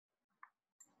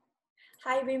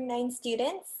Hi, Room 9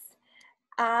 students.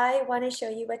 I want to show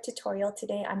you a tutorial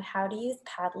today on how to use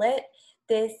Padlet.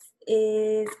 This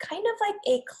is kind of like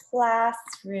a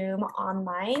classroom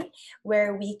online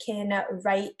where we can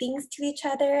write things to each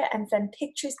other and send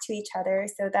pictures to each other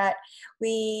so that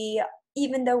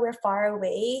even though we're far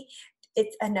away,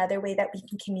 it's another way that we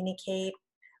can communicate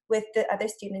with the other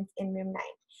students in Room 9.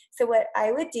 So what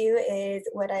I would do is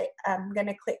I'm going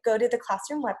to go to the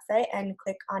classroom website and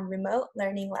click on Remote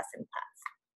Learning Lesson Plan.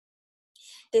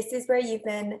 This is where you've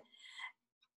been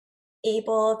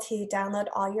able to download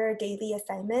all your daily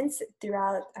assignments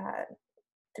throughout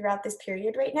this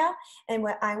period right now. And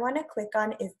what I want to click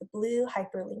on is the blue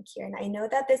hyperlink here. And I know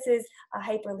that this is a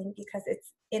hyperlink because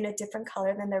it's in a different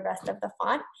color than the rest of the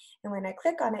font. And when I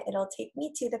click on it, it'll take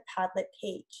me to the Padlet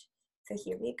page. So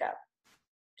here we go.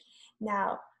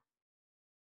 Now,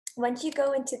 once you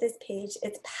go into this page,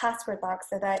 it's password locked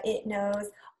so that it knows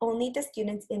only the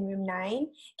students in room 9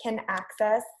 can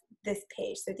access this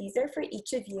page. So these are for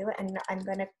each of you, and I'm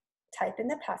going to type in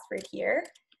the password here.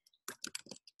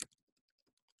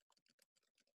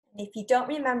 And if you don't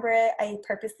remember it, I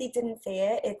purposely didn't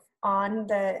say it. It's on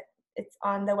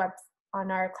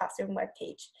our classroom web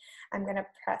page. I'm going to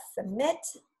press submit.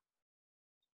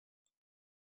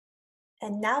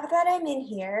 And now that I'm in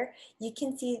here, you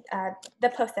can see the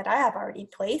post that I have already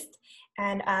placed.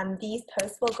 And these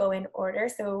posts will go in order.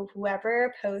 So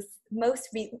whoever posts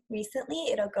most recently,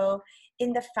 it'll go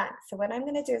in the front. So what I'm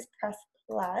going to do is press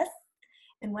plus.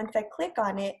 And once I click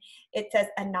on it, it says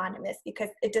anonymous because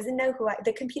it doesn't know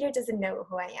the computer doesn't know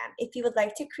who I am. If you would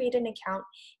like to create an account,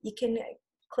 you can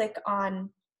click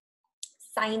on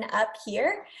sign up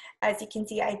here. As you can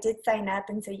see, I did sign up,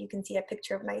 and so you can see a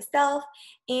picture of myself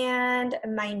and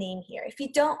my name here. If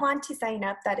you don't want to sign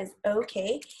up, that is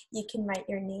okay. You can write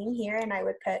your name here, and I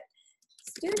would put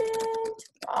student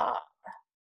Bob.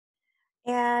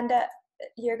 And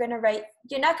you're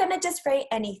not gonna just write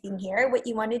anything here. What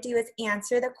you want to do is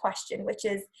answer the question, which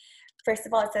is, first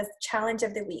of all, it says challenge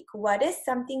of the week. What is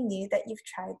something new that you've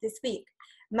tried this week?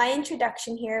 My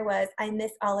introduction here was, I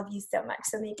miss all of you so much.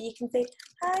 So maybe you can say,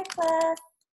 hi class,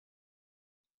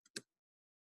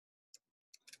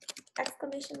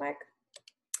 exclamation mark.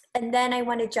 And then I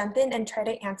want to jump in and try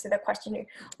to answer the question here.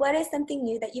 What is something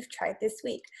new that you've tried this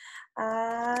week?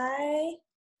 I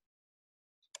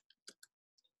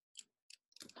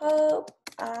hope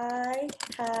I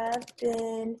have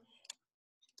been,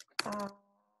 I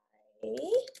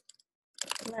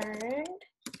learned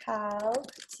how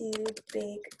to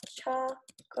bake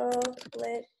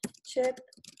chocolate chip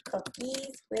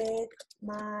cookies with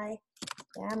my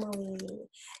family.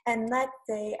 And let's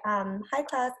say, hi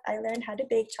class, I learned how to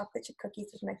bake chocolate chip cookies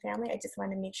with my family. I just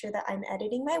want to make sure that I'm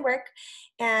editing my work.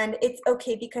 And it's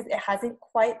okay because it hasn't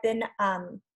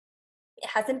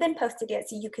been posted yet,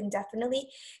 so you can definitely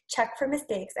check for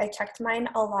mistakes. I checked mine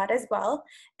a lot as well.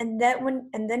 And then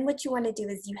what you want to do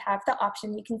is you have the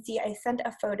option. You can see I sent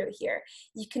a photo here.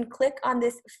 You can click on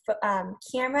this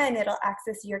camera and it'll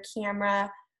access your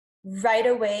camera right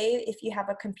away if you have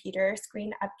a computer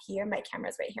screen up here. My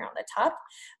camera's right here on the top.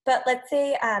 But let's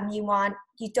say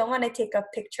you don't want to take a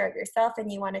picture of yourself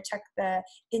and you want to check the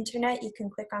internet. You can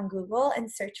click on Google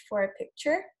and search for a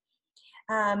picture.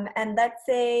 And let's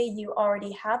say you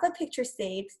already have a picture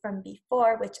saved from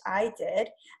before, which I did.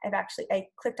 I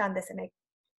clicked on this and I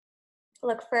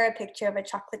looked for a picture of a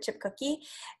chocolate chip cookie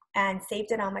and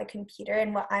saved it on my computer.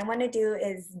 And what I want to do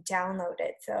is download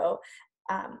it. So,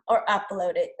 or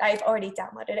upload it. I've already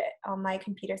downloaded it on my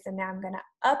computer. So now I'm going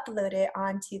to upload it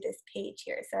onto this page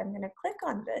here. So I'm going to click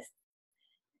on this.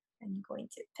 I'm going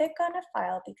to pick on a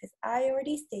file because I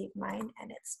already saved mine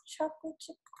and it's chocolate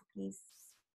chip cookies.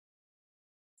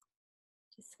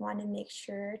 Just want to make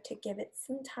sure to give it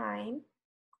some time.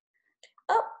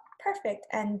 Oh, perfect.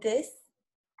 And this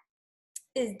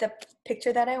is the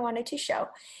picture that I wanted to show.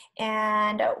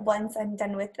 And once I'm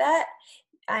done with that,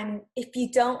 if you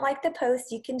don't like the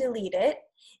post, you can delete it.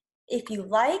 If you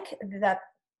like the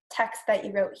text that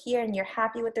you wrote here and you're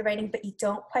happy with the writing, but you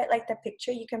don't quite like the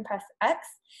picture, you can press X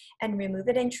and remove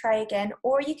it and try again,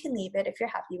 or you can leave it if you're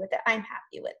happy with it. I'm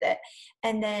happy with it.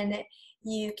 And then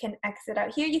you can exit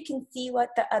out. Here you can see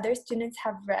what the other students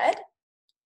have read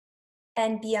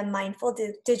and be a mindful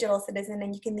digital citizen,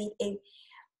 and you can leave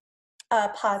a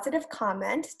positive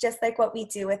comment, just like what we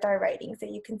do with our writing. So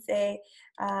you can say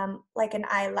like an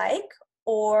I like,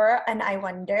 or an I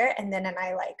wonder, and then an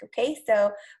I like, okay?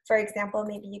 So for example,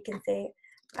 maybe you can say,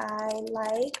 I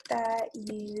like that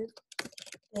you've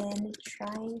been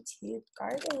trying to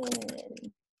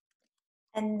garden.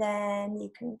 And then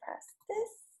you can press this.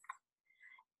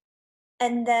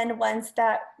 And then once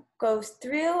that goes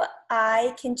through,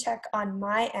 I can check on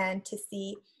my end to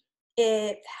see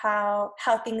if how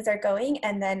things are going,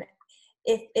 and then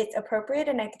if it's appropriate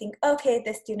and I think, okay,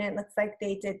 this student looks like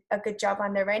they did a good job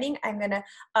on their writing, I'm gonna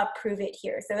approve it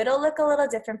here. So it'll look a little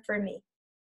different for me.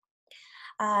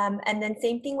 And then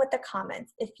same thing with the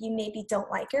comments. If you maybe don't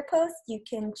like your post, you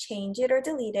can change it or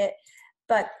delete it,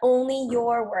 but only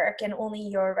your work and only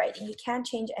your writing. You can't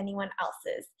change anyone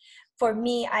else's. For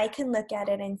me, I can look at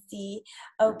it and see,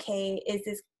 okay, is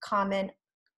this comment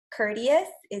courteous?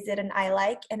 Is it an I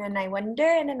like and an I wonder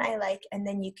and an I like? And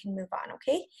then you can move on,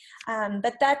 okay?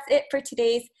 But that's it for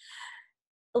today's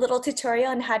little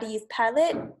tutorial on how to use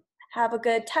Padlet. Have a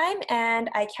good time, and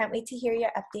I can't wait to hear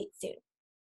your update soon.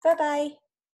 Bye-bye.